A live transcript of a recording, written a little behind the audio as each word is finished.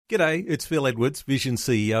G'day, it's Phil Edwards, Vision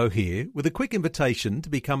CEO here, with a quick invitation to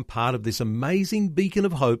become part of this amazing beacon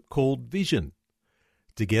of hope called Vision.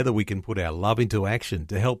 Together we can put our love into action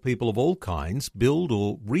to help people of all kinds build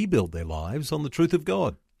or rebuild their lives on the truth of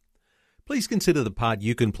God. Please consider the part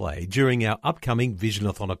you can play during our upcoming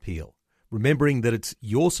Visionathon appeal, remembering that it's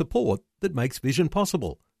your support that makes Vision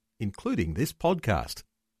possible, including this podcast.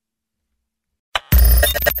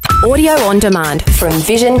 Audio on demand from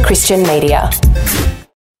Vision Christian Media.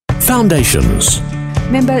 Foundations.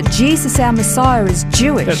 Remember, Jesus, our Messiah, is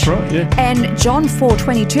Jewish. That's right, yeah. And John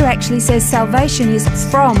 4:22 actually says salvation is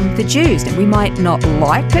from the Jews. And we might not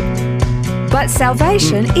like it, but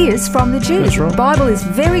salvation is from the Jews. That's right. The Bible is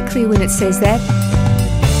very clear when it says that.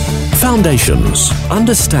 Foundations.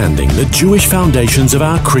 Understanding the Jewish foundations of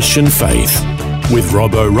our Christian faith. With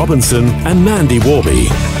Robbo Robinson and Mandy Warby.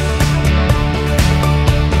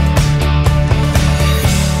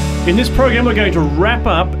 In this program, we're going to wrap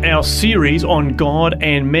up our series on God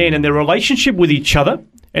and man and their relationship with each other,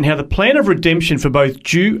 and how the plan of redemption for both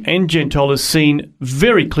Jew and Gentile is seen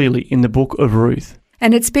very clearly in the book of Ruth.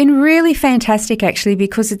 And it's been really fantastic, actually,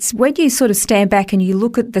 because it's when you sort of stand back and you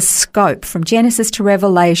look at the scope from Genesis to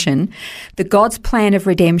Revelation, the God's plan of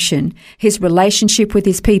redemption, his relationship with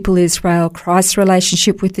his people Israel, Christ's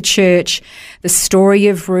relationship with the church, the story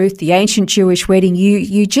of Ruth, the ancient Jewish wedding,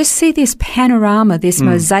 you just see this panorama, this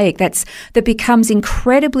mosaic that becomes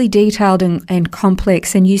incredibly detailed and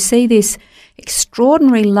complex, and you see this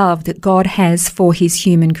extraordinary love that God has for his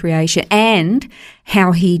human creation and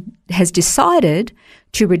how he has decided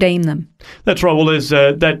to redeem them. That's right. Well, there's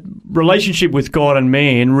that relationship with God and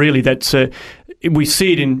man, really, that's we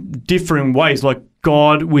see it in differing ways, like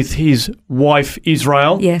God with his wife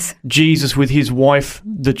Israel, yes, Jesus with his wife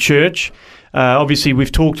the church. Obviously,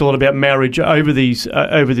 we've talked a lot about marriage over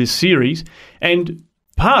this series, and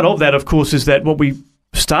part of that, of course, is that what we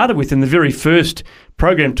started with in the very first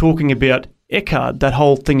program, talking about Eckhart, that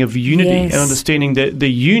whole thing of unity, yes, and understanding the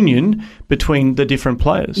union between the different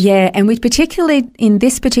players. Yeah, and we particularly, in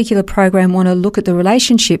this particular program, want to look at the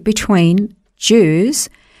relationship between Jews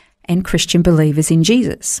and Christian believers in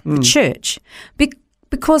Jesus, the church,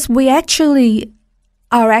 because we're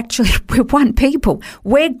one people.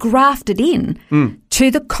 We're grafted in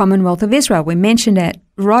to the Commonwealth of Israel. We mentioned that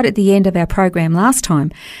right at the end of our program last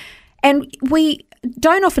time. And we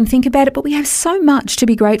don't often think about it, but we have so much to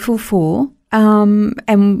be grateful for.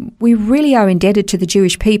 And we really are indebted to the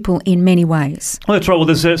Jewish people in many ways. Well, that's right. Well,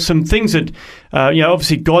 there's some things that,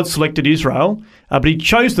 obviously God selected Israel, but he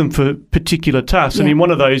chose them for particular tasks. Yeah. I mean,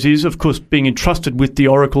 one of those is, of course, being entrusted with the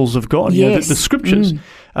oracles of God, yes, the scriptures,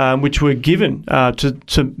 which were given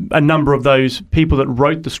to a number of those people that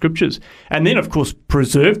wrote the scriptures, and then, of course,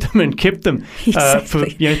 preserved them and kept them for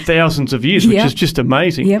thousands of years, which is just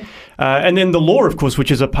amazing. Yep. And then the law, of course,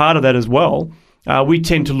 which is a part of that as well. We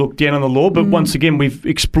tend to look down on the law, but once again, we've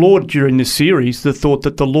explored during this series the thought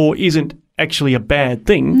that the law isn't actually a bad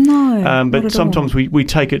thing. No, but sometimes we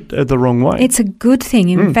take it the wrong way. It's a good thing.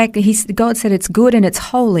 In fact, God said it's good and it's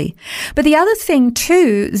holy. But the other thing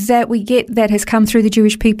too that we get that has come through the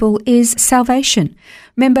Jewish people is salvation.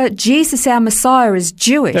 Remember, Jesus, our Messiah, is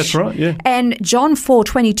Jewish. That's right, yeah. And John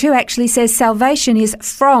 4:22 actually says salvation is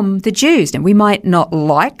from the Jews. And we might not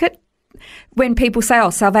like it. When people say,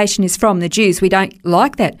 salvation is from the Jews, we don't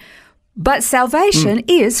like that. But salvation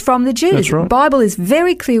is from the Jews. That's right. The Bible is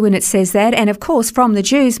very clear when it says that. And, of course, from the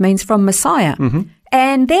Jews means from Messiah. Mm-hmm.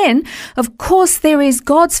 And then, of course, there is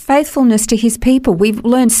God's faithfulness to his people. We've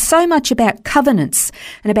learned so much about covenants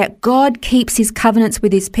and about God keeps his covenants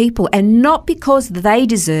with his people, and not because they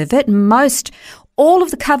deserve it. All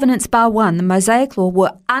of the covenants bar one, the Mosaic Law,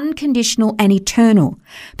 were unconditional and eternal.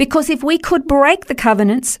 Because if we could break the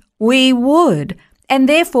covenants, we would. And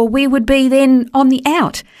therefore, we would be then on the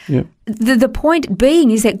out. Yep. The point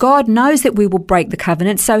being is that God knows that we will break the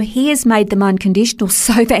covenant, so he has made them unconditional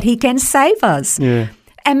so that he can save us. Yeah.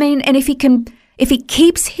 I mean, and if he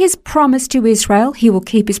keeps his promise to Israel, he will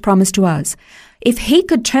keep his promise to us. If he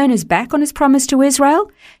could turn his back on his promise to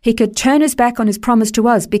Israel, he could turn his back on his promise to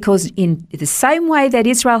us, because in the same way that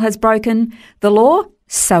Israel has broken the law,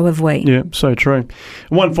 so have we. Yeah, so true.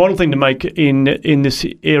 One final thing to make in this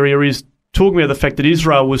area is talking about the fact that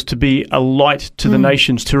Israel was to be a light to the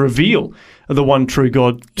nations, to reveal the one true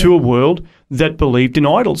God to a world that believed in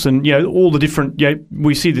idols. And, all the different,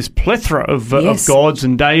 we see this plethora of gods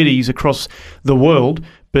and deities across the world,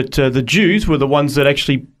 but the Jews were the ones that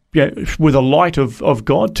actually were the light of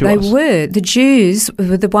God to us. They were. The Jews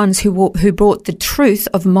were the ones who brought the truth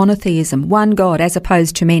of monotheism, one God as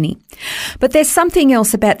opposed to many. But there's something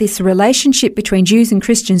else about this relationship between Jews and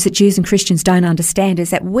Christians that Jews and Christians don't understand, is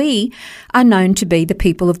that we are known to be the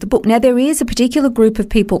people of the book. Now, there is a particular group of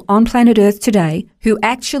people on planet Earth today who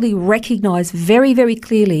actually recognise very, very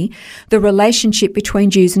clearly the relationship between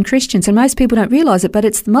Jews and Christians. And most people don't realise it, but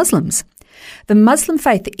it's the Muslims. The Muslim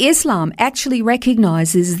faith, Islam, actually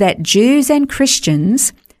recognises that Jews and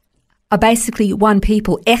Christians are basically one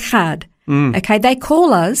people, echad. Okay, they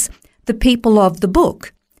call us the people of the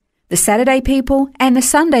book, the Saturday people and the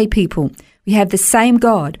Sunday people. We have the same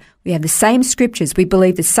God. We have the same scriptures. We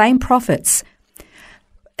believe the same prophets.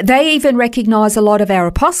 They even recognise a lot of our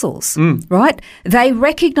apostles, right? They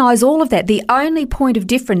recognise all of that. The only point of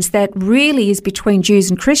difference that really is between Jews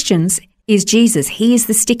and Christians is Jesus. He is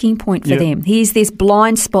the sticking point for them. He is this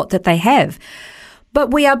blind spot that they have.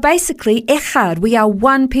 But we are basically echad. We are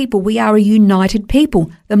one people. We are a united people.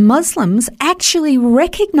 The Muslims actually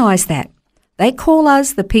recognise that. They call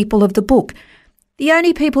us the people of the book. The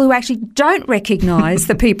only people who actually don't recognise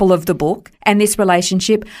the people of the book and this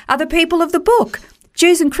relationship are the people of the book.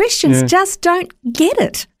 Jews and Christians just don't get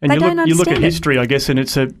it. And they don't understand you look at history, I guess, and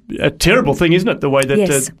it's a terrible thing, isn't it? The way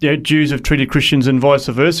that Jews have treated Christians and vice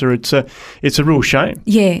versa. It's a real shame.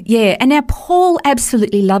 Yeah. And now Paul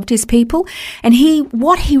absolutely loved his people, and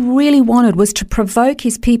what he really wanted was to provoke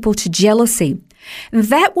his people to jealousy.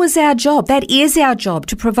 That was our job. That is our job,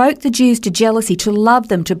 to provoke the Jews to jealousy, to love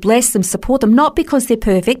them, to bless them, support them, not because they're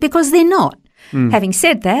perfect, because they're not. Having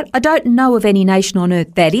said that, I don't know of any nation on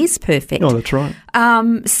earth that is perfect. Oh, that's right.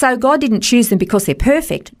 So God didn't choose them because they're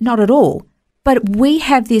perfect, not at all. But we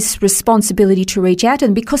have this responsibility to reach out to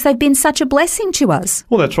them because they've been such a blessing to us.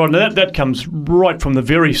 Well, that's right. Now, that comes right from the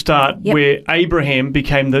very start, where Abraham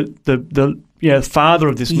became the father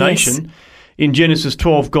of this nation. In Genesis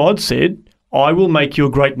 12, God said, "I will make you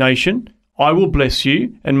a great nation. I will bless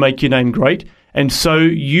you and make your name great. And so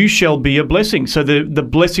you shall be a blessing." So the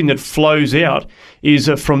blessing that flows out is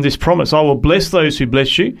from this promise. "I will bless those who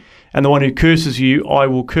bless you, and the one who curses you, I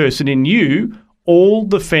will curse. And in you, all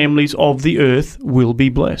the families of the earth will be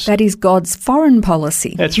blessed." That is God's foreign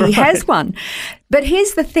policy. That's right. He has one. But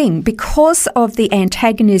here's the thing, because of the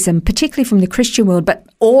antagonism, particularly from the Christian world, but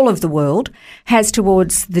all of the world, has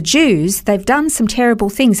towards the Jews, they've done some terrible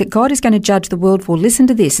things that God is going to judge the world for. Listen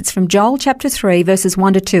to this. It's from Joel chapter 3, verses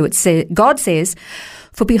 1 to 2. God says,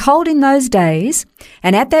 "For behold, in those days,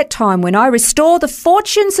 and at that time when I restore the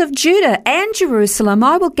fortunes of Judah and Jerusalem,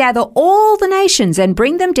 I will gather all the nations and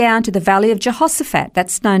bring them down to the valley of Jehoshaphat."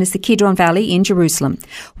 That's known as the Kidron Valley in Jerusalem.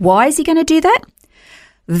 Why is he going to do that?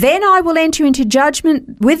 "Then I will enter into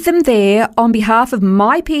judgment with them there on behalf of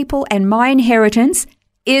my people and my inheritance,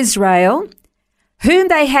 Israel, whom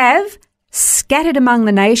they have scattered among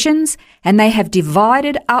the nations, and they have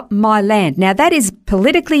divided up my land." Now, that is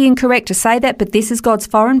politically incorrect to say that, but this is God's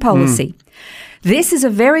foreign policy. This is a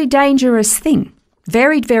very dangerous thing.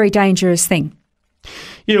 Very, very dangerous thing.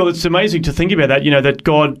 Yeah, well, it's amazing to think about that, that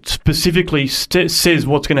God specifically says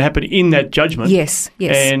what's going to happen in that judgment. Yes.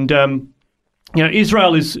 And,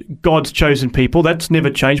 Israel is God's chosen people. That's never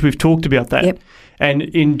changed. We've talked about that. Yep. And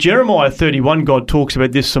in Jeremiah 31, God talks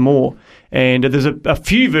about this some more. And there's a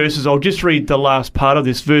few verses. I'll just read the last part of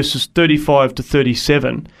this, verses 35 to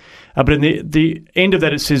 37. But in the end of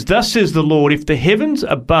that, it says, "Thus says the Lord, if the heavens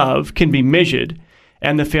above can be measured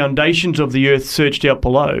and the foundations of the earth searched out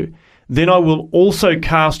below, then I will also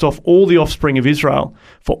cast off all the offspring of Israel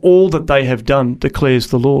for all that they have done, declares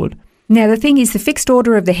the Lord." Now, the thing is, the fixed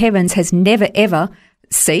order of the heavens has never, ever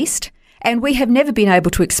ceased, and we have never been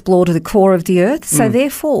able to explore to the core of the earth. So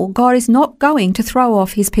therefore, God is not going to throw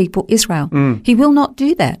off his people, Israel. He will not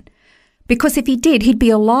do that. Because if he did, he'd be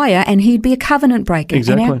a liar and he'd be a covenant breaker.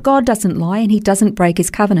 Exactly. And our God doesn't lie and he doesn't break his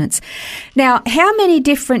covenants. Now, how many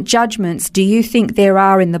different judgments do you think there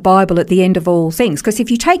are in the Bible at the end of all things? Because if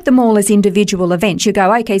you take them all as individual events, you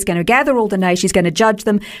go, okay, he's going to gather all the nations, he's going to judge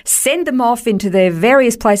them, send them off into their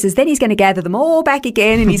various places, then he's going to gather them all back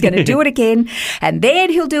again and he's going to do it again, and then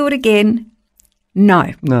he'll do it again.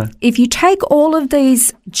 No. If you take all of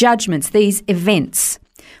these judgments, these events,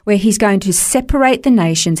 where he's going to separate the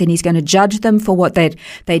nations and he's going to judge them for what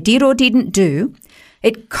they did or didn't do,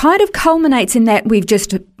 it kind of culminates in that we've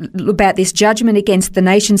just about this judgment against the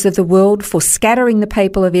nations of the world for scattering the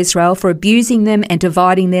people of Israel, for abusing them and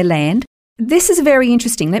dividing their land. This is very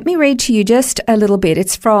interesting. Let me read to you just a little bit.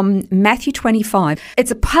 It's from Matthew 25. It's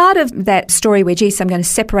a part of that story where Jesus, I'm going to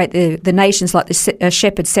separate the nations like the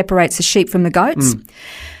shepherd separates the sheep from the goats.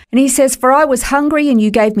 And he says, "For I was hungry and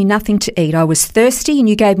you gave me nothing to eat. I was thirsty and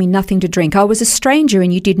you gave me nothing to drink. I was a stranger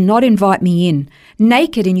and you did not invite me in.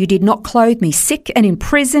 Naked and you did not clothe me. Sick and in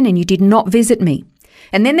prison and you did not visit me."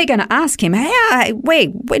 And then they're going to ask him,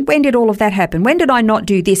 when did all of that happen? When did I not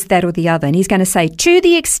do this, that or the other? And he's going to say, "To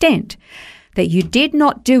the extent that you did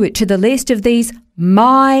not do it to the least of these,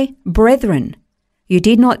 my brethren, you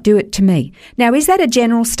did not do it to me." Now, is that a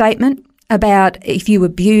general statement about if you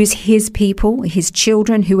abuse his people, his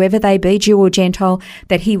children, whoever they be, Jew or Gentile,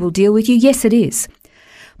 that he will deal with you? Yes, it is.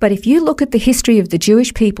 But if you look at the history of the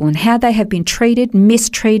Jewish people and how they have been treated,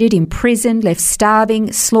 mistreated, imprisoned, left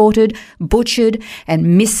starving, slaughtered, butchered,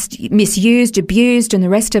 and misused, abused, and the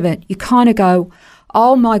rest of it, you kind of go,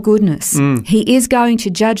 oh my goodness, he is going to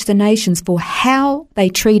judge the nations for how they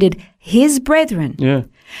treated his brethren. Yeah.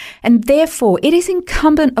 And therefore, it is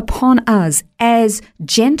incumbent upon us as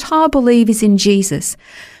Gentile believers in Jesus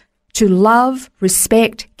to love,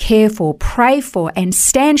 respect, care for, pray for, and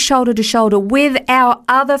stand shoulder to shoulder with our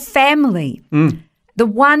other family. The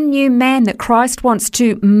one new man that Christ wants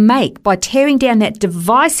to make by tearing down that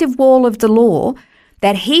divisive wall of the law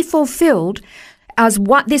that he fulfilled as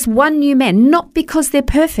this one new man, not because they're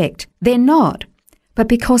perfect, they're not, but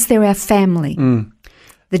because they're our family.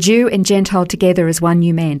 The Jew and Gentile together as one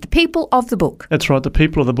new man, the people of the book. That's right, the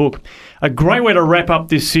people of the book. A great way to wrap up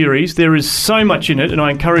this series. There is so much in it, and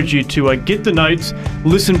I encourage you to get the notes,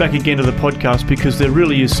 listen back again to the podcast, because there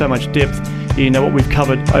really is so much depth in what we've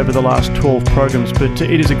covered over the last 12 programs. But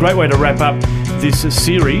it is a great way to wrap up this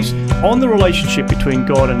series on the relationship between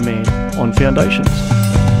God and man on Foundations.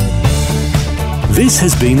 This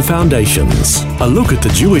has been Foundations, a look at the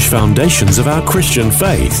Jewish foundations of our Christian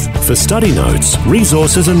faith. For study notes,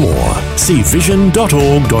 resources and more, see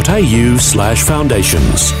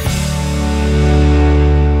vision.org.au/foundations.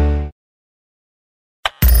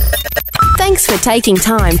 Thanks for taking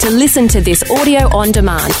time to listen to this audio on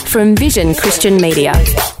demand from Vision Christian Media.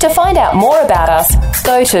 To find out more about us,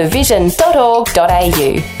 go to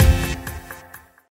vision.org.au.